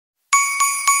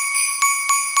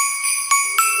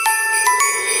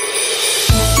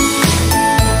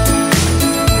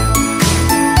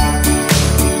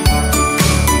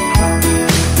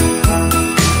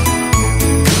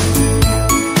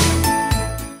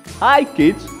Hi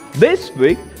kids, this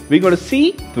week we're going to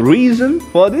see the reason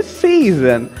for this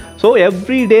season. So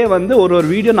every day வந்து ஒரு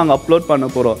video நாங்கள் upload பண்ண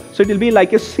போகிறோம். So it will be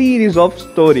like a series of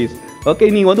stories. Okay,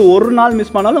 நீங்கள் வந்து ஒரு நாள்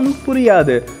miss பண்ணாலும் உங்களுக்கு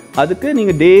புரியாது. அதுக்கு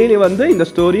நீங்கள் டெய்லி வந்து இந்த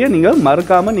ஸ்டோரியை நீங்கள்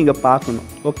மறக்காமல் நீங்கள் பார்க்கணும்.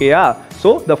 ஓகேயா?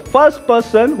 So the first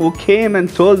person who came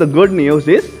and told the good news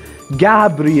is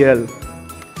Gabriel.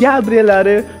 Gabriel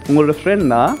யாரு? உங்களோட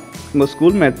ஃப்ரெண்டா? உங்கள்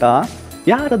ஸ்கூல்மேட்டா?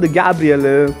 யார் அது Gabriel?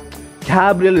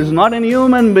 Gabriel is not a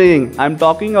human being. I'm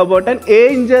talking about an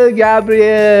angel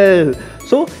Gabriel.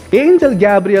 So angel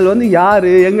Gabriel வந்து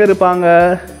யாரு? எங்கே இருப்பாங்க?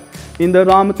 இந்த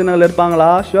ராமத்தினர்கள் இருப்பாங்களா?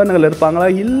 சிவநகரில் இருப்பாங்களா?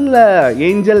 இல்லை.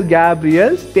 Angel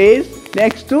Gabriel stays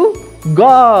next to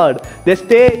God. They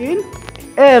stay in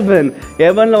heaven.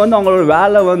 ஹெவனில் வந்து அவங்களோட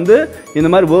வேலை வந்து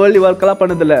இந்த மாதிரி வேர்ல்டு ஒர்க்கெல்லாம்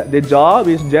பண்ணதில்லை. Their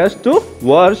job is just to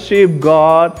worship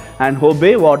God and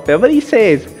obey whatever he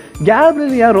says.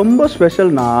 Gabriel ஏன் ரொம்ப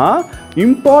ஸ்பெஷல்னா,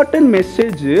 இம்பார்ட்டன்ட்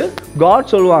மெசேஜ் காட்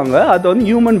சொல்லுவாங்க, அதை வந்து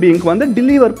ஹியூமன் பீயிங்க்கு வந்து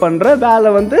டெலிவர் பண்ணுற வேலை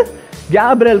வந்து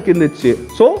கேப்ரியலுக்கு இருந்துச்சு.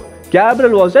 So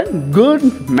Gabriel was a good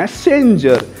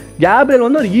messenger. Gabriel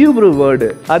வந்து ஒரு ஹீப்ரு வேர்டு.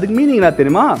 அதுக்கு மீனிங் என்ன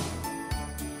தெரியுமா?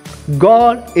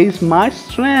 God is my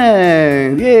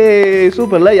strength. ஏ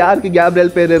சூப்பர்ல. யாருக்கு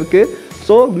Gabriel பேர் இருக்கு?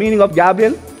 So meaning of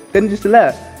Gabriel தெரிஞ்சிச்சுல.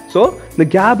 So இந்த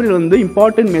Gabriel வந்து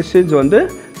இம்பார்ட்டன்ட் மெசேஜ் வந்து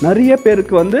நிறைய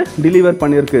பேருக்கு வந்து டெலிவர்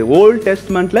பண்ணியிருக்கு. ஓல்ட்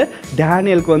டெஸ்ட்மெண்ட்டில்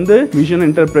டேனியலுக்கு வந்து விஷன்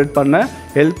இன்டர்பிரேட் பண்ண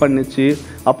ஹெல்ப் பண்ணிச்சு.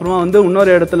 அப்புறமா வந்து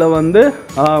இன்னொரு இடத்துல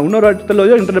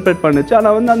இன்டர்பிரேட் பண்ணிச்சு.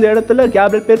 ஆனால் வந்து அந்த இடத்துல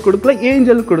Gabriel பேர் கொடுக்கல,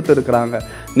 ஏஞ்சல் கொடுத்துருக்குறாங்க.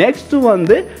 நெக்ஸ்ட்டு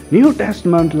வந்து நியூ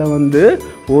டெஸ்ட்மெண்ட்டில் வந்து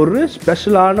ஒரு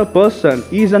ஸ்பெஷலான person,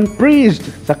 is an priest.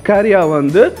 Sakariya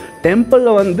வந்து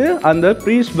டெம்பிளில் வந்து அந்த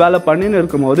ப்ரீஸ்ட் வேலை பண்ணின்னு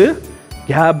இருக்கும்போது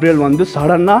Gabriel வந்து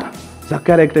சடனாக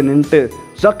சக்காரியா கிட்ட நின்றுட்டு,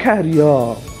 Sakariya,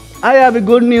 I have a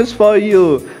good news for you.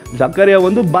 Zakariya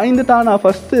வந்து பயந்துட்டானா?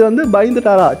 ஃபஸ்ட்டு வந்து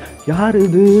பயந்துட்டாரா? யார்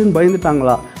இதுன்னு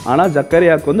பயந்துட்டாங்களா? ஆனால்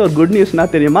ஜக்கரியாவுக்கு வந்து ஒரு குட் நியூஸ்னா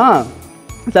தெரியுமா?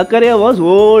 Zakariya was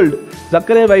old.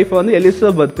 Zakariya wife வந்து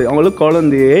எலிசபெத், அவங்களுக்கு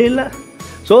குழந்தையே இல்லை.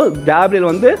 ஸோ Gabriel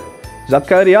வந்து,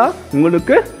 ஜக்கரியா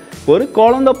உங்களுக்கு ஒரு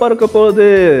குழந்தை பிறக்க போகுது.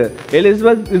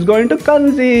 Elizabeth is going to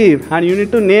conceive and you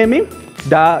need to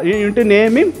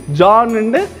name him John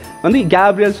வந்து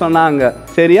Gabriel சொன்னாங்க.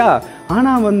 சரியா?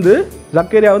 ஆனால் வந்து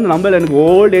ஜக்கரியா வந்து நம்மள எனக்கு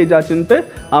ஓல்ட் ஏஜ் ஆச்சுன்ட்டு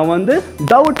அவன் வந்து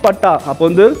டவுட் பட்டா. அப்போ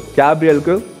வந்து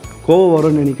Gabrielக்கு கோவம்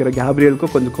வரும்னு நினைக்கிறேன். Gabrielக்கு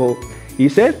கொஞ்சம் கோவம். He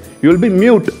said, you will be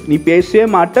mute. நீ பேசவே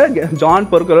மாட்ட, ஜான்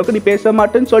பொறுக்கிறவருக்கு நீ பேச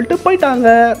மாட்டேன்னு சொல்லிட்டு போயிட்டாங்க.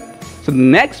 So the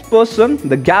next person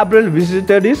the Gabriel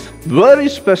visited is very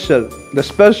special. The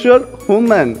special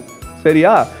woman.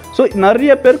 சரியா? ஸோ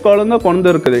நிறைய பேர் குழந்தை கொண்டு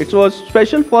இருக்குது. It was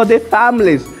special for their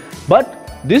families. But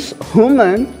this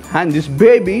woman and this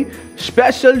baby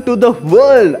special to the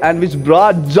world and which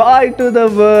brought joy to the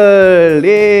world.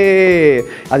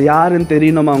 அது யாருன்னு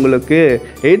தெரியணுமா உங்களுக்கு?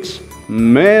 It's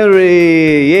Mary.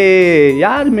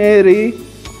 யார் மேரி?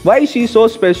 Why she so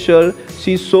special?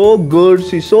 She's so good,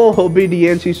 she's so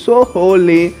obedient, she's so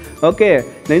holy. Okay,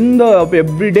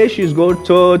 every day she's go to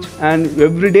church and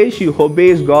every day she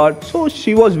obeys God. So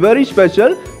she was very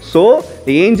special. So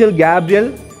the angel Gabriel,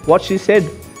 what she said,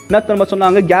 என்ன தெரியுமா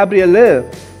சொன்னாங்க? Gabriel,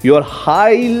 you are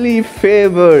highly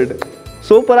favored.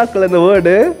 சூப்பராக இருக்குல்ல இந்த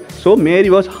word. So Mary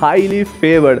was highly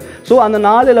favoured. So அந்த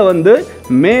நாளில் வந்து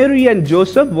மேரி and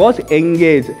Joseph was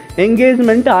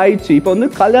engagement ஆயிடுச்சு. இப்போ வந்து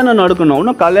கல்யாணம் நடக்கணும்,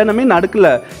 இன்னும் கல்யாணமே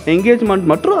நடக்கலை, என்கேஜ்மெண்ட்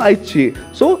மட்டும் ஆயிடுச்சு.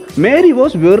 So Mary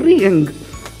was very young.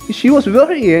 She was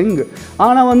very young.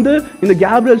 ஆனால் வந்து இந்த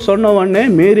Gabriel சொன்ன உடனே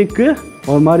மேரிக்கு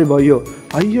ஒரு மாதிரி பயம்.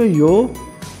 ஐயோ,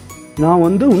 நான்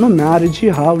வந்து இன்னும் மேரேஜே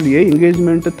ஆகலையே,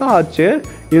 என்கேஜ்மெண்ட்டு தான் ஆச்சு.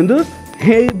 இது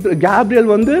Gabriel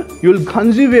வந்து யூ வில்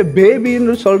கன்சீவ் ஏ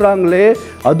பேபின்னு சொல்கிறாங்களே,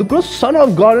 அதுக்கும் சன்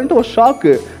ஆஃப் காட்ன்ட்டு ஒரு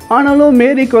ஷாக்கு. ஆனாலும்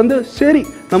மேரிக்கு வந்து சரி,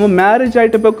 நம்ம மேரேஜ்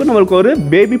ஆகிட்ட பிறகு நம்மளுக்கு ஒரு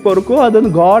பேபி பிறக்கும், அது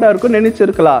வந்து காடாக இருக்கும்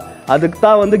நினச்சிருக்கலாம். அதுக்கு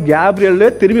தான் வந்து Gabriel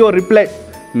திரும்பி ஒரு reply,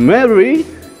 Mary,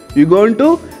 you going to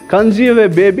conceive A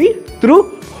baby through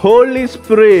Holy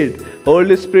Spirit.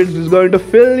 Holy Spirit is going to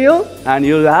fill you and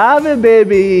you will have a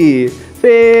baby.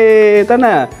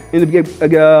 தானே? இந்த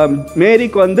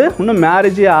மேரிக்கு வந்து இன்னும்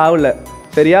மேரேஜே ஆகலை.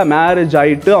 சரியா? மேரேஜ்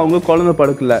ஆகிட்டு அவங்க குழந்தை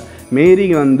படுக்கல. மேரி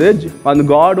வந்து அந்த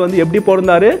காட் வந்து எப்படி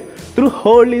பிறந்தாரு? Through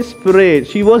Holi spirit.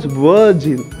 She was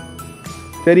virgin.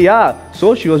 சரியா?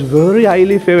 So she was very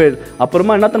highly favoured.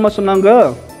 அப்புறமா என்ன தெரியுமா சொன்னாங்க?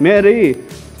 மேரி,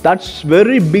 that's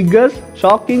very biggest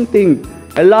shocking thing.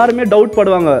 எல்லாருமே டவுட்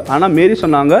படுவாங்க. ஆனால் மேரி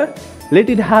சொன்னாங்க,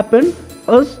 let it happen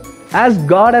as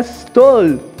God has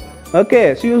told. Okay,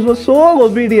 she was so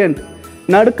obedient.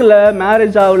 நடக்கலை,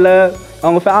 மேரேஜ் ஆகலை,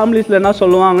 அவங்க ஃபேமிலிஸில் என்ன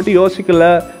சொல்லுவாங்கன்ட்டு யோசிக்கலை.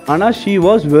 ஆனால் she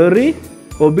was very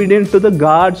obedient to the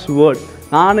God's word.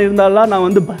 நான் இருந்தாலும் நான்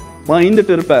வந்து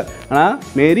பயந்துட்டு இருப்பேன். ஆனால்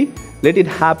மேரி, let it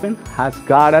happen as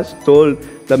God has told.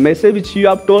 the message which you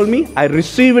have told me, I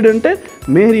received ன்ட்டு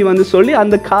மேரி வந்து சொல்லி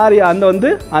அந்த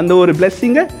அந்த ஒரு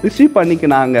blessing-ஐ ரிசீவ்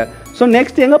பண்ணிக்கினாங்க. ஸோ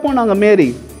நெக்ஸ்ட் எங்கே போனாங்க மேரி?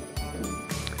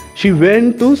 She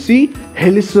went to see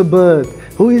Elizabeth.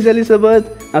 Who is Elizabeth?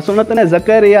 நான் சொன்னதானே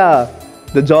Zakariya.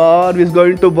 The John is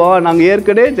going to born. நாங்கள்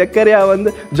ஏற்கனவே ஜக்கரியா வந்து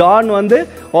ஜான் வந்து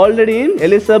already in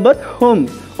Elizabeth home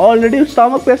already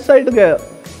stomach best ஆகிட்டுங்க.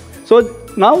 So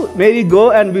now Mary go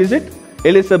and visit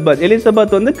Elizabeth.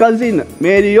 Elizabeth வந்து cousin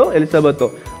Mario எலிசபெத்தோ.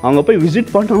 அவங்க போய்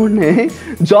visit பண்ண உடனே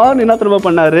ஜான் என்ன திரும்ப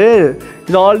பண்ணாரு?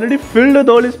 இது already filled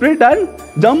with Holi spirit and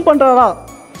jump பண்ணுறாரா.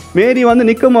 மேரி வந்து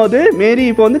நிற்கும் போது மேரி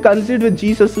இப்போ வந்து கன்சீவ்ட் வித்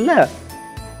ஜீசஸ் இல்லை.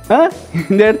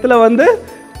 இந்த இடத்துல வந்து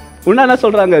இன்னும் என்ன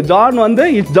சொல்கிறாங்க? ஜான் வந்து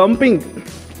it's jumping.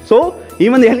 So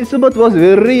even Elizabeth was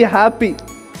very happy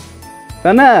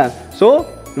தானே. So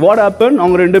what happen?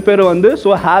 அவங்க ரெண்டு பேரும் வந்து ஸோ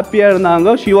ஹாப்பியாக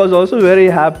இருந்தாங்க. She was also very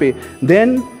happy.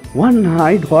 Then one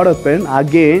night what happen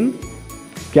again?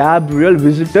 Gabriel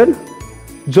visited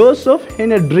Joseph in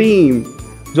a dream.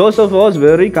 Joseph was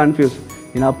very confused.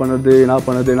 என்ன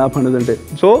பண்ணுதுன்ட்டு.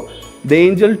 So the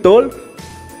angel told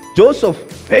Joseph,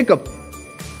 wake up.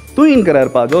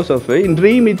 தூங்கின்கிறார்ப்பா Joseph. In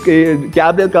dream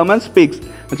Gabriel come and speaks.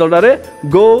 சொல்கிறாரு,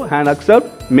 go and accept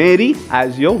Mary as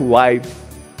your wife.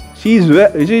 She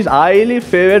is highly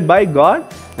favored by God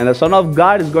and the Son of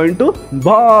God is going to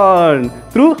born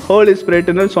through Holy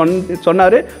Spirit.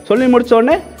 சொன்னார். சொல்லி முடிச்ச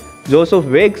உடனே Joseph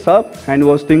wakes up and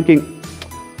was thinking,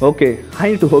 okay, I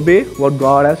need to obey what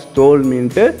God has told me.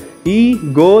 He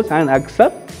goes and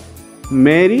accepts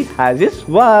Mary as his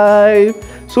wife.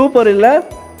 Super இல்லை?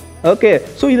 Okay.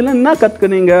 So இதில் என்ன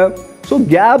கற்றுக்குனீங்க? So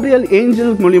Gabriel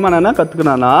angel மூலிமா நான் என்ன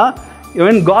கற்றுக்கினான்னா,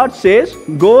 when God says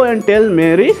go and tell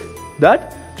Mary that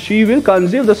she will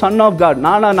conceive the son of God.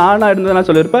 நானா இருந்ததுன்னா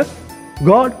சொல்லியிருப்பேன்,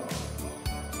 God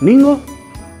நீங்கள்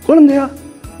குழந்தையா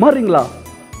மாறுறீங்களா?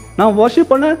 நான்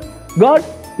வர்ஷிப் பண்ண God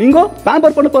நீங்கள்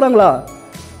பேம்பர் பண்ண போகிறாங்களா?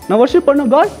 நான் வர்ஷிப் பண்ண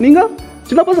God நீங்கள்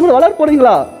சின்ன பசங்க வளர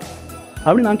போகிறீங்களா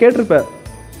அப்படின்னு நான் கேட்டிருப்பேன்.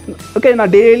 ஓகே,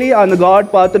 நான் டெய்லி அந்த காட்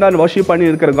பார்த்து நான் வர்ஷிப் பண்ணி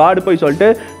இருக்கிற காடு போய் சொல்லிட்டு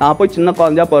நான் போய் சின்ன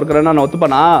குழந்தையா பிறக்கிறேன்னா நான்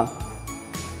ஒத்துப்பேனா?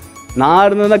 நான்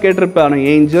இருந்ததான் கேட்டிருப்பேன். ஆனால்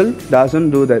angel doesn't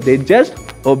do that. They just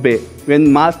obey. When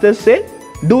master say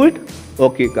do it,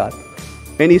 okay God.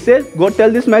 When he says go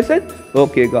tell this message,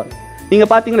 okay God.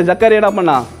 நீங்கள் பார்த்தீங்களா ஜக்கரியா என்ன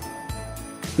பண்ணா?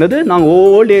 என்னது, நாங்கள்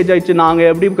ஓல்ட் ஏஜ் ஆயிடுச்சு, நாங்கள்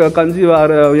எப்படி கன்சீவ்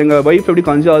ஆகிற, எங்கள் ஒய்ஃப் எப்படி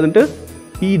conceive ஆகுதுன்ட்டு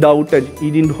he doubted, he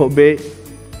didn't obey.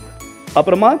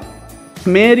 அப்புறமா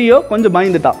மேரியோ கொஞ்சம்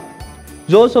பயந்துட்டான்,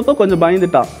 ஜோசஃபோ கொஞ்சம்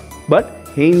பயந்துட்டான். But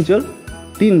angel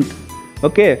didn't.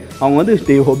 ஓகே, அவங்க வந்து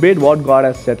they obeyed what God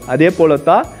has said. அதே போல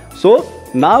தான். So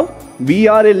now we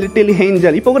are a little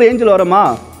angel. இப்போ ஒரு ஏஞ்சல் வரமா?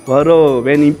 வரும்.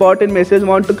 when important message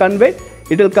want to convey,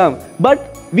 it will come. But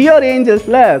we are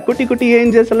angelsல, குட்டி குட்டி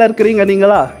ஏஞ்சல்ஸ் எல்லாம் இருக்கிறீங்க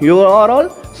நீங்களா? you are all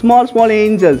small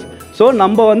angels. So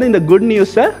நம்ம வந்து இந்த குட்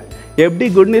நியூஸை எப்படி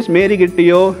குட் நியூஸ் மேரி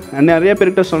கிட்டேயோ நிறைய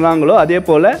பேர்கிட்ட சொன்னாங்களோ அதே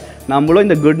போல் நம்மளும்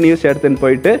இந்த குட் நியூஸ் எடுத்துன்னு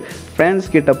போயிட்டு ஃப்ரெண்ட்ஸ்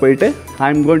கிட்ட போயிட்டு I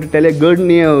am going to tell a good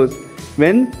news.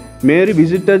 When Mary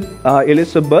visited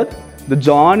Elizabeth, இந்த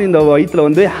ஜான் இந்த வயிற்றில்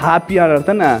வந்து ஹாப்பியாக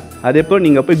தானே, அதே போல்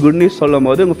நீங்கள் போய் குட் நியூஸ் சொல்லும்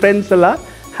போது உங்கள் ஃப்ரெண்ட்ஸ் எல்லாம்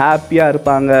ஹாப்பியாக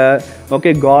இருப்பாங்க.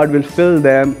 Okay, God will fill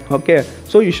them. Okay,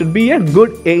 so you should be a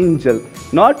good angel,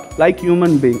 not like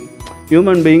human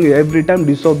being every time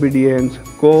டிஸோபீடியன்ஸ்,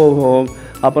 கோபம்,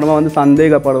 அப்புறமா வந்து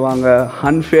சந்தேகப்படுவாங்க,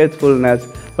 அன்ஃபேத்ஃபுல்னஸ்.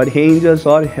 But angels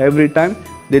are every time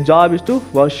their job is to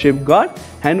worship God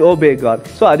and obey God.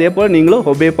 So அதே போல் நீங்களும்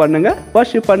obey பண்ணுங்கள்,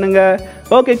 worship பண்ணுங்கள்.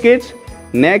 Okay kids,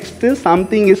 next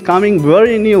something is coming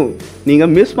very new.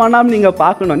 நீங்கள் miss பண்ணாமல் நீங்கள்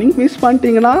பார்க்கணும். நீங்கள் மிஸ்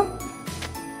பண்ணிட்டீங்கன்னா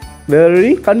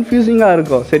வெரி கன்ஃபியூசிங்காக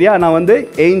இருக்கும். சரியா? நான் வந்து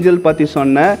ஏஞ்சல் பற்றி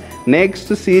சொன்னேன்.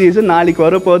 நெக்ஸ்ட் சீரீஸு நாளைக்கு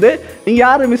வரப்போது, நீங்கள்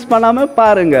யாரும் மிஸ் பண்ணாமல்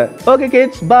பாருங்கள். ஓகே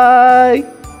கிட்ஸ், பாய்.